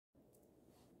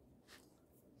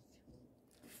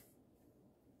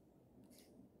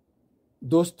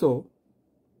दोस्तों,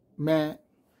 मैं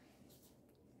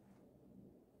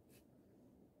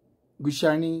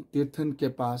गुशानी तीर्थन के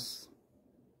पास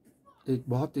एक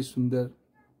बहुत ही सुंदर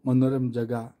मनोरम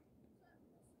जगह,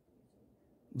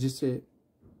 जिसे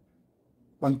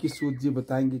पंकी सूद जी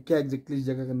बताएंगे क्या एग्जैक्टली इस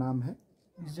जगह का नाम है।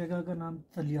 इस जगह का नाम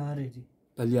तलियार है जी।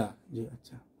 तलियार जी,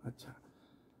 अच्छा।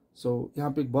 सो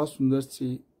यहाँ पे एक बहुत सुंदर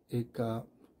सी एक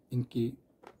इनकी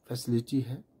फैसिलिटी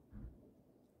है।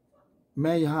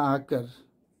 मैं यहाँ आकर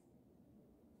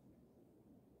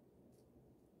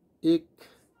एक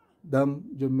दम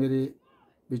जो मेरे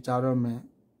विचारों में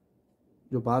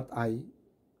जो बात आई,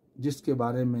 जिसके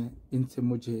बारे में इनसे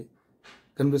मुझे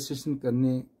कन्वर्सेशन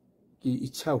करने की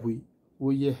इच्छा हुई,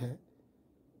 वो ये है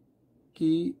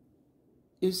कि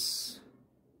इस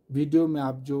वीडियो में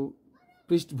आप जो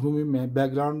पृष्ठभूमि में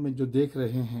बैकग्राउंड में जो देख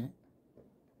रहे हैं,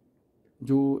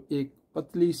 जो एक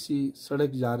पतली सी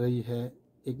सड़क जा रही है,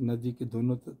 एक नदी के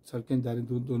दोनों सड़कें जा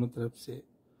रही दोनों तरफ से,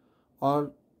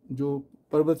 और जो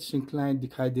पर्वत श्रृंखलाएं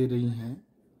दिखाई दे रही हैं,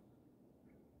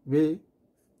 वे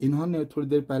इन्होंने थोड़ी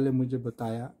देर पहले मुझे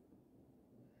बताया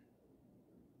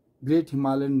ग्रेट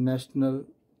हिमालयन नेशनल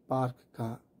पार्क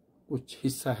का कुछ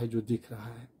हिस्सा है जो दिख रहा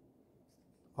है।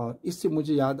 और इससे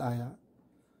मुझे याद आया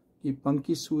कि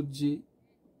पंकी सूद जी,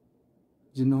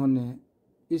 जिन्होंने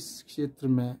इस क्षेत्र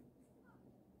में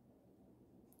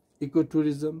इको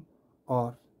टूरिज्म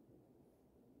और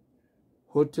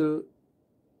होटल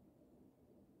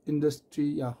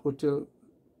इंडस्ट्री या होटल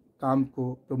काम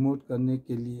को प्रमोट करने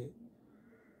के लिए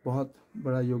बहुत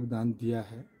बड़ा योगदान दिया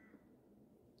है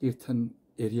तीर्थन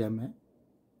एरिया में।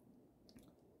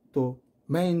 तो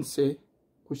मैं इनसे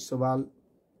कुछ सवाल,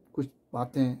 कुछ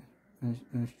बातें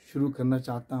शुरू करना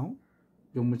चाहता हूं,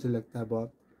 जो मुझे लगता है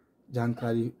बहुत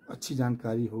अच्छी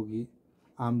जानकारी होगी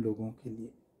आम लोगों के लिए।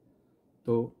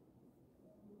 तो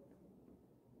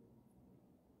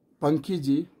पंकी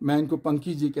जी, मैं इनको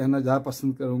पंकी जी कहना ज़्यादा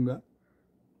पसंद करूंगा।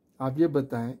 आप ये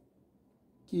बताएं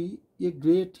कि ये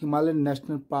ग्रेट हिमालयन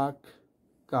नेशनल पार्क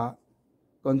का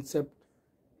कॉन्सेप्ट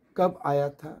कब आया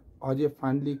था, और ये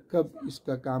फाइनली कब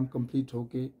इसका काम कंप्लीट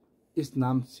होके इस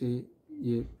नाम से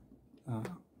ये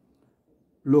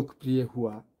लोकप्रिय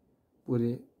हुआ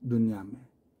पूरे दुनिया में।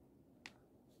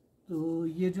 तो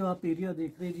ये जो आप एरिया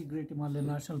देख रहे हैं जी, ग्रेट हिमालयन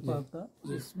नेशनल पार्क का,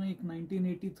 इसमें एक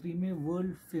 1983 में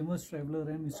वर्ल्ड फेमस ट्रैवलर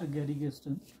है मिस्टर गैरी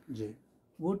गेस्टन जी।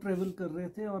 वो ट्रैवल कर रहे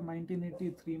थे, और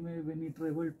 1983 में when he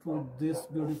travelled through this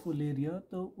beautiful area,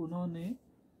 तो उन्होंने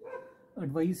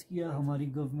एडवाइस किया हमारी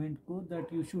गवर्नमेंट को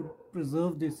that you should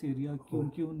preserve this area,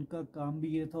 क्योंकि उनका काम भी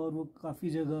ये था, और वो काफ़ी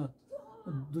जगह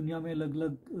दुनिया में अलग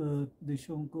अलग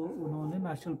देशों को उन्होंने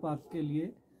नेशनल पार्क के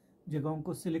लिए जगहों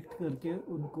को सिलेक्ट करके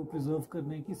उनको प्रिजर्व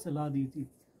करने की सलाह दी थी।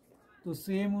 तो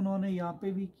सेम उन्होंने यहाँ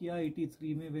पे भी किया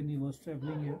 83 में when he was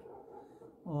travelling here,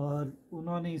 और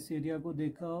उन्होंने इस एरिया को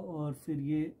देखा और फिर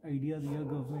ये आइडिया दिया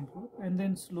गवर्नमेंट को, and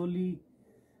then slowly,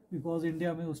 because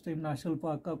India में उस टाइम नेशनल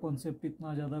पार्क का कॉन्सेप्ट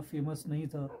इतना ज़्यादा फेमस नहीं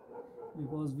था,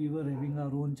 because we were having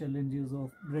our own challenges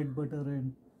of bread butter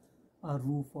and our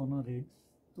roof on our heads,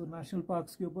 तो नेशनल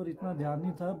पार्क्स के ऊपर इतना ध्यान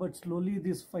नहीं था। But slowly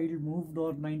this field moved,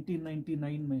 और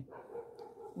 1999 में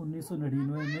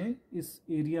 1999 में इस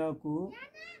एरिया को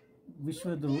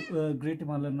विश्व ग्रेट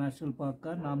हिमालयन नेशनल पार्क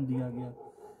का नाम दिया गया,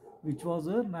 which was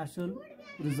a national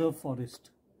reserve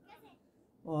forest.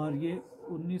 और ये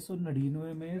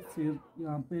 1999 में फिर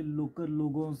यहाँ पे लोकल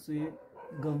लोगों से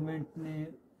गवर्नमेंट ने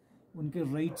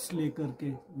उनके राइट्स लेकर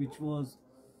के, which was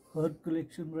herb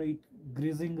collection right,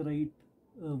 grazing right,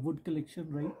 would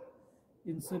collection right,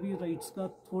 इन सभी राइट्स का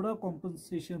थोड़ा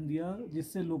कॉम्पनसेशन दिया,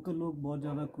 जिससे लोकल लोग बहुत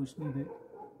ज़्यादा खुश नहीं थे,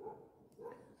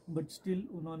 बट स्टिल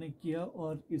उन्होंने किया,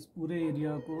 और इस पूरे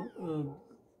एरिया को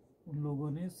उन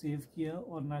लोगों ने सेव किया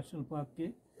और नेशनल पार्क के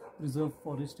रिजर्व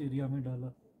फॉरेस्ट एरिया में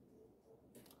डाला।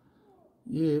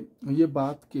 ये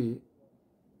बात कि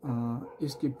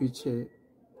इसके पीछे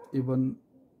इवन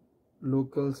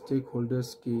लोकल स्टेक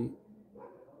होल्डर्स की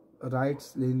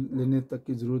राइट्स लेने तक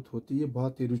की ज़रूरत होती है,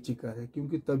 बहुत ही रुचिकर है,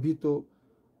 क्योंकि तभी तो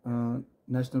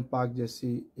नेशनल पार्क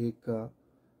जैसी एक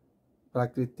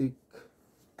प्राकृतिक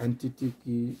एंटिटी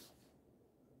की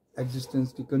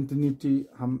एग्जिस्टेंस की कंटिन्यूटी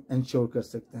हम इंश्योर कर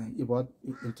सकते हैं। ये बहुत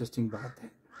इंटरेस्टिंग बात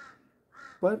है।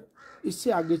 पर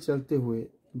इससे आगे चलते हुए,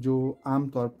 जो आम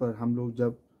तौर पर हम लोग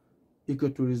जब इको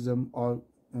टूरिज़्म, और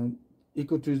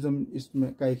इको टूरिज़्म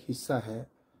इसमें का एक हिस्सा है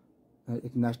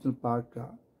एक नेशनल पार्क का,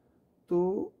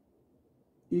 तो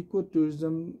इको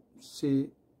टूरिज़्म से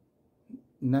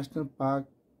नेशनल पार्क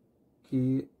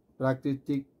की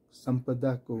प्राकृतिक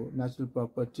संपदा को, नेचुरल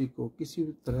प्रॉपर्टी को किसी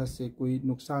भी तरह से कोई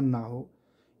नुकसान ना हो,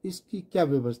 इसकी क्या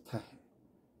व्यवस्था है?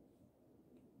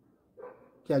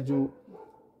 क्या जो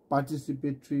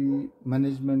पार्टिसिपेटरी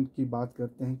मैनेजमेंट की बात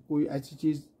करते हैं, कोई ऐसी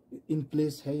चीज़ इन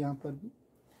प्लेस है यहाँ पर भी?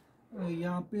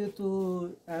 यहाँ पे तो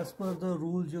एज पर द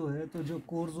रूल जो है, तो जो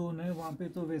कोर जोन है वहाँ पे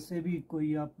तो वैसे भी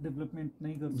कोई आप डेवलपमेंट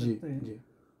नहीं कर सकते हैं। जी।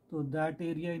 तो that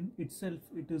area in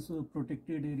itself it is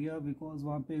protected area, because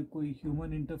वहाँ पे कोई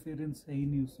ह्यूमन इंटरफेरेंस है ही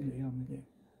नहीं उस एरिया में।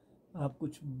 आप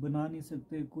कुछ बना नहीं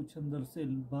सकते, कुछ अंदर से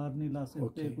बाहर नहीं ला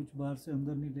सकते, कुछ बाहर से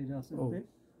अंदर नहीं ले जा सकते।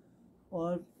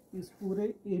 और इस पूरे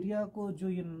एरिया को, जो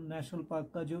ये नेशनल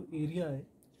पार्क का जो एरिया है,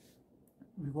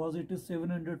 because it is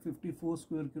 754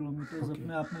 square kilometres,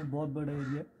 अपने आप में बहुत बड़ा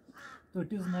एरिया, तो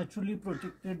it is naturally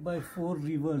protected by 4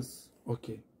 reverse.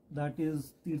 That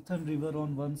is Tirthan river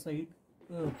on one side,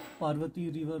 Parbati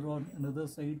river on another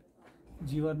side,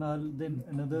 Jiwa Nala, then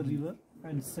another river,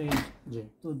 and Sainj.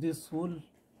 So this whole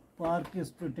park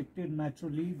is protected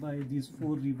naturally by these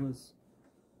 4 rivers,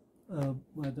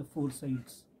 by the 4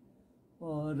 sides.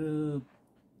 और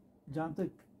जहाँ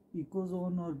तक eco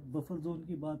zone और buffer zone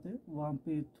की बात है, वहाँ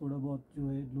पे थोड़ा बहुत जो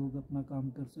है लोग अपना काम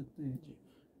कर सकते हैं।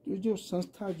 तो जो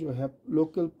संस्था जो है,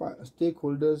 लोकल स्टेक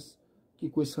होल्डर्स की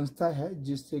कोई संस्था है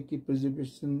जिससे कि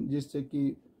प्रिजर्वेशन, जिससे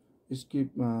कि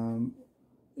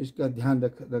इसका ध्यान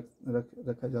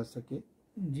रखा जा सके?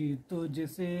 जी, तो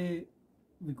जैसे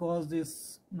because this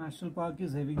national park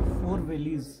is having 4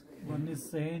 valleys, one is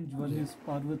Sainz, one is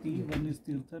Parvati, one is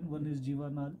Tirthan, one is जीवा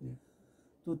नाल।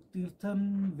 तो तीर्थन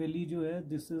वैली जो है,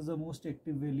 this is the most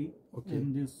active valley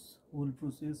in this whole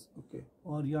process.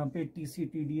 और यहाँ पे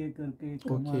TCTDA करके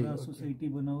एक हमारा सोसाइटी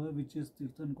बना हुआ है, which is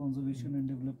Tirthan conservation and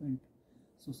development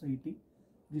society,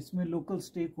 जिसमें लोकल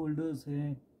स्टेक होल्डर्स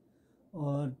हैं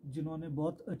और जिन्होंने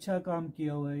बहुत अच्छा काम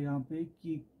किया हुआ है यहाँ पे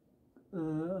कि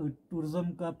टूरिज्म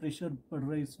का प्रेशर पड़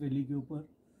रहा है इस वैली के ऊपर।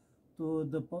 तो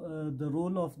the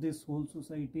role of this whole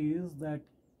society is that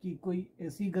कि कोई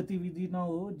ऐसी गतिविधि ना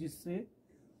हो जिससे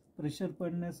प्रेशर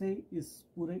पड़ने से इस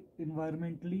पूरे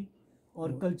इन्वायरमेंटली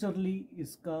और कल्चरली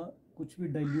इसका कुछ भी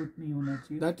डाइल्यूट नहीं होना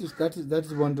चाहिए। That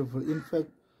is wonderful. In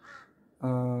fact,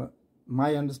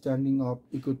 my understanding of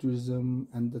ecotourism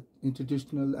and the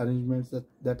institutional arrangements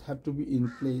that have to be in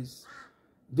place,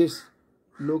 this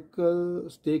local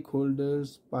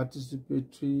stakeholders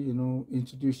participatory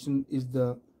institution is the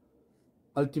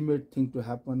ultimate thing to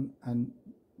happen, and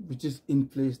which is in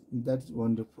place. That's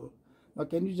wonderful. Now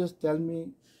can you just tell me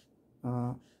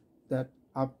that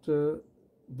after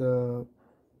the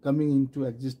coming into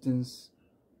existence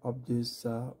of this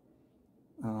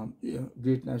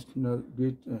great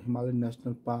Himalayan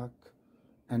National Park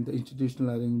and the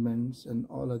institutional arrangements and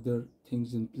all other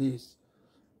things in place,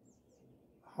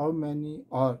 how many,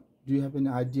 or do you have any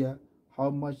idea how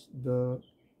much the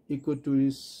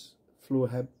ecotourist flow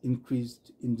have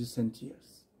increased in recent years?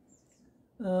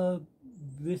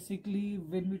 Basically,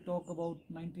 when we talk about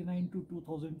 99 to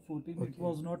 2014, it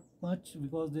was not much,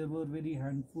 because there were very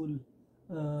handful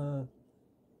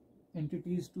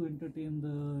entities to entertain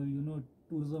the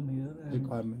tourism here and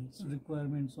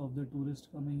requirements of the tourists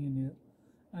coming in here.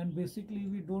 And basically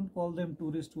we don't call them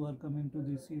tourists who are coming to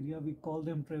this area, we call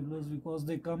them travelers, because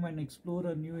they come and explore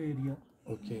a new area.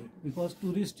 Because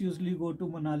tourists usually go to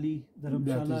Manali,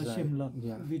 Dharamshala, Shimla,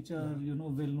 which are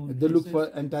well known. They look for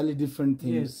entirely different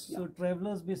things. So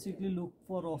travelers basically look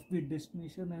for offbeat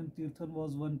destination, and Tirthan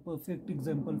was one perfect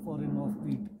example for an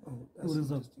offbeat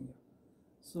tourism.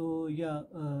 So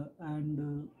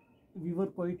and we were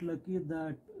quite lucky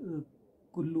that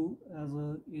Kullu as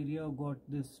a area got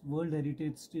this World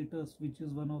Heritage status, which is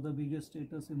one of the biggest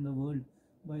status in the world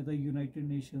by the United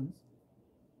Nations.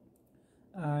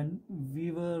 And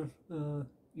we were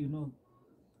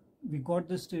we got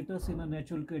this status in a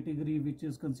natural category, which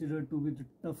is considered to be the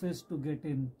toughest to get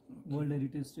in World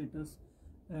Heritage status.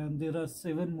 And there are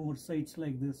 7 more sites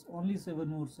like this, only 7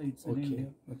 more sites in India.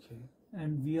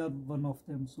 And we are one of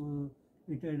them. So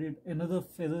it added another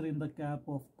feather in the cap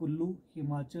of Kullu,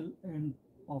 Himachal, and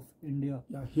of India.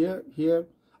 Here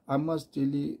I must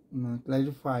really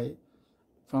clarify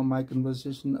from my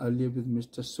conversation earlier with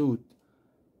Mr. Sood.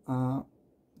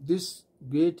 This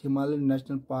great Himalayan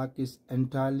National Park is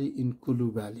entirely in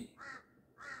Kullu Valley.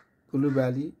 Kullu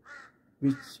Valley,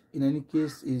 which in any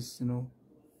case is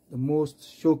the most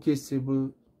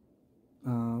showcaseable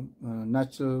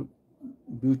natural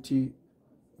beauty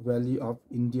valley of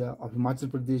India, of Himachal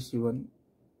Pradesh even.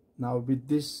 Now with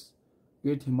this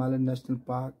great Himalayan National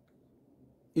Park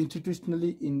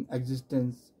institutionally in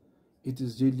existence, it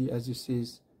is really, as you say,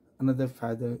 another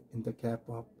feather in the cap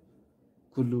of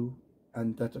Kullu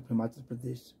and that of Himachal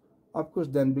Pradesh. Of course,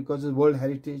 then because it's World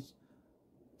Heritage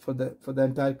for the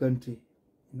entire country,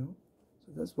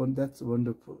 so that's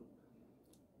wonderful.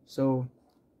 So,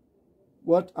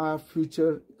 what are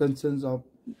future concerns of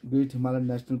Great Himalayan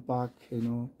National Park,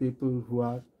 people who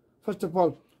are, first of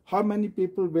all, how many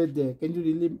people were there? Can you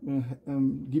really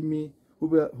give me who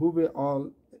were all,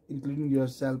 including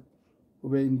yourself, who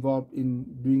were involved in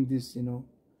doing this,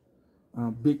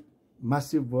 big,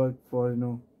 massive work for,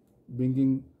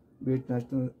 bringing Great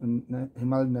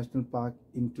Himalayan National Park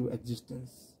into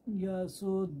existence? Yeah,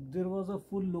 so there was a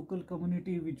full local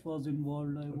community which was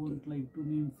involved. I won't like to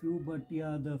name few, but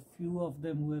yeah, the few of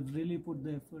them who have really put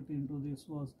the effort into this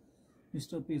was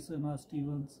Mr. Pesana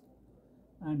Stevens,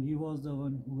 and he was the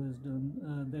one who has done.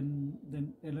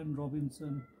 Then Ellen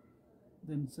Robinson,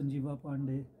 then Sanjeeva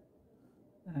Pandey,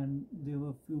 and there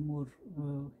were few more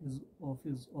his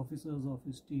officers of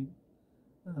his team.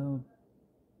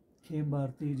 Khem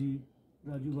Bharti,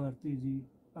 Raju Bharti,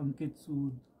 Ankit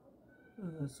Sood.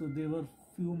 So there were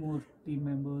few more team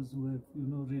members who have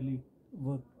really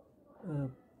worked.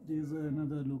 There's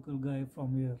another local guy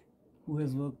from here who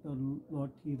has worked a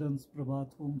lot. He runs Prabhat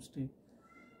Homestay.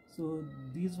 So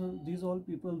these all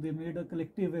people, they made a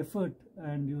collective effort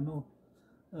and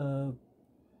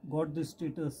got this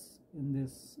status in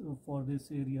this for this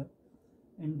area.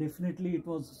 And definitely it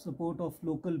was support of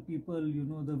local people,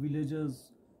 the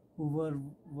villagers who were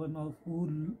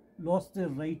who lost their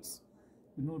rights,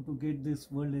 to get this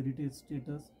World Heritage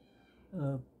status.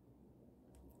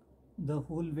 The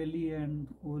whole valley and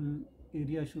whole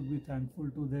area should be thankful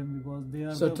to them, because they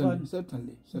are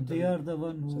certainly they are the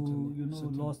one who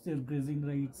lost their grazing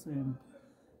rights, and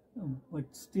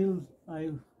but still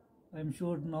I'm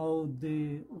sure now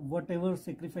whatever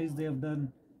sacrifice they have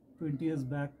done 20 years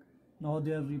back, now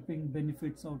they are reaping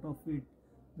benefits out of it,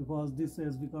 because this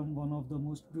has become one of the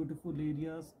most beautiful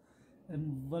areas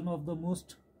and one of the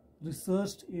most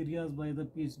researched areas by the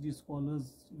PhD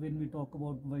scholars when we talk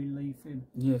about wildlife and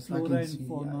flora and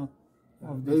fauna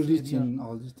of this rich area. in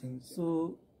all these things.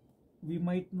 So we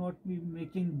might not be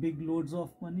making big loads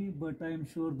of money, but I am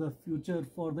sure the future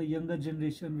for the younger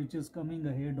generation which is coming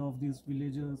ahead of these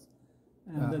villagers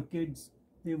and the kids,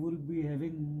 they will be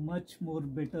having much more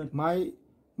better. My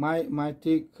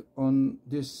take on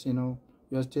this, your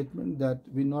statement that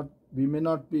we may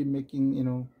not be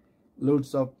making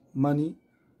loads of money,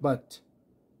 but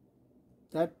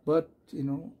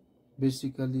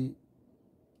basically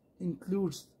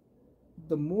includes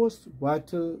the most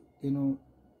vital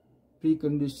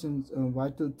preconditions,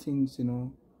 vital things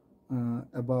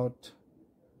about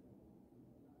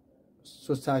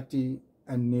society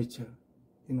and nature.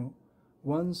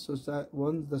 Once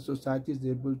the society is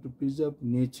able to preserve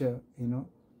nature,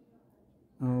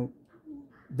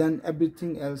 then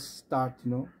everything else start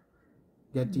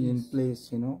getting in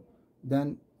place.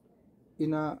 Then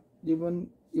even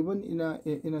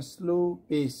in a slow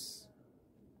pace,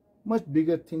 much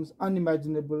bigger things,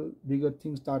 unimaginable bigger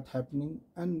things start happening.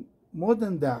 And more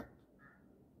than that,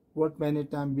 what many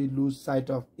times we lose sight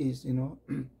of is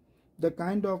the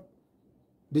kind of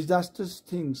disastrous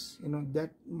things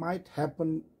that might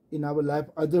happen in our life,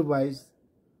 otherwise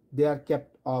they are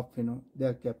kept off. They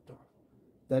are kept off.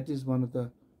 That is one of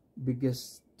the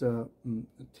biggest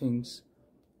things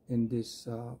in this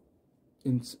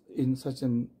in such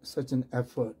an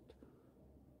effort.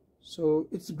 So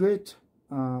it's great,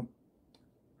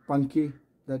 Panki,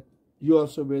 that you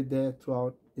also were there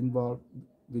throughout, involved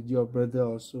with your brother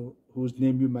also, whose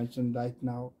name you mentioned right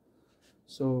now.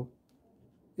 So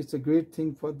it's a great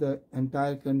thing for the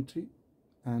entire country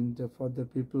and for the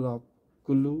people of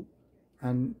Kullu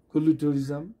and Kullu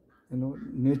tourism,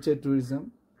 nature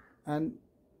tourism. And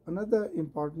another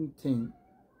important thing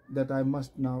that I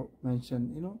must now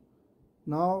mention,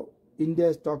 now India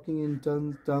is talking in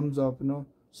terms of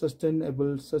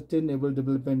sustainable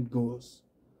development goals.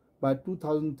 By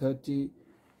 2030,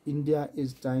 India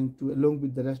is trying to, along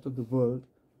with the rest of the world,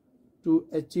 to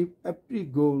achieve every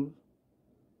goal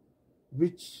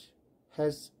which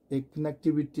has a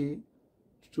connectivity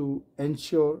to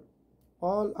ensure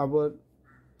all our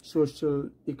social,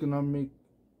 economic,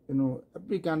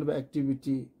 every kind of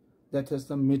activity that has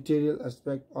some material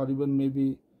aspect, or even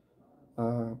maybe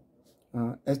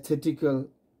aesthetical,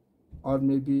 or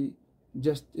maybe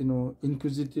just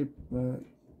inquisitive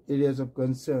areas of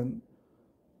concern,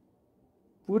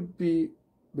 would be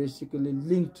basically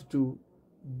linked to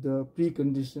the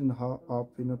precondition of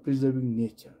preserving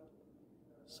nature.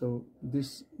 So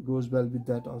this goes well with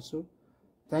that also.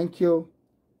 Thank you.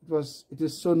 It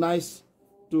is so nice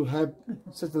to have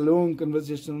such a long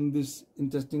conversation on this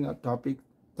interesting topic.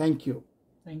 Thank you.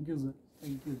 Thank you, sir.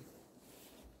 Thank you.